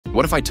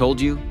What if I told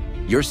you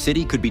your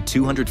city could be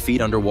 200 feet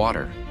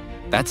underwater?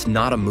 That's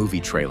not a movie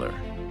trailer.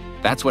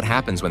 That's what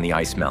happens when the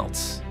ice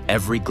melts.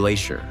 Every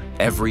glacier,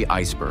 every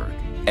iceberg,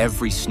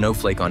 every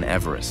snowflake on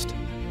Everest,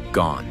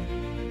 gone.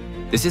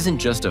 This isn't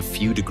just a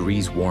few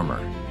degrees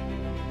warmer.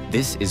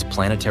 This is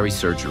planetary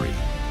surgery,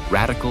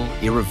 radical,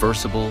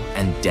 irreversible,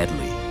 and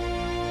deadly.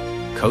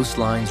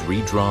 Coastlines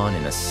redrawn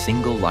in a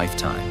single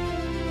lifetime.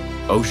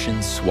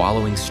 Oceans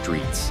swallowing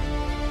streets.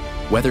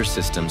 Weather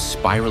systems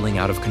spiraling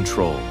out of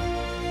control.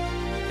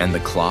 And the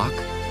clock?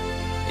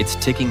 It's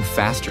ticking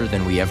faster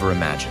than we ever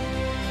imagined.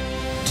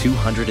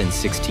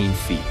 216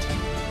 feet.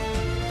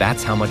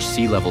 That's how much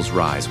sea levels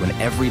rise when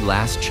every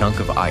last chunk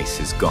of ice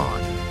is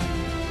gone.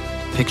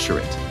 Picture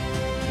it.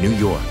 New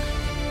York,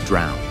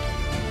 drowned.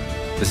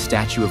 The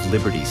Statue of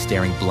Liberty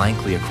staring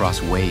blankly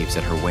across waves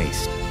at her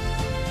waist.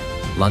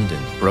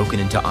 London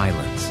broken into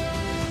islands.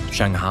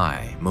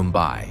 Shanghai,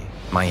 Mumbai,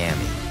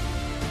 Miami.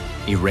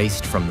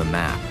 Erased from the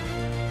map.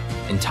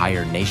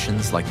 Entire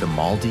nations like the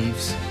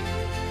Maldives,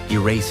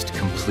 erased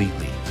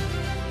completely.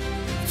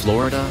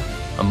 Florida,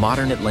 a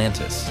modern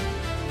Atlantis,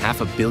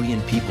 500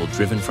 million people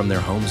driven from their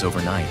homes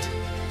overnight.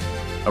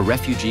 A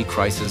refugee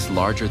crisis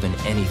larger than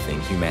anything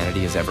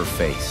humanity has ever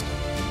faced.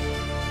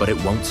 But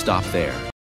it won't stop there.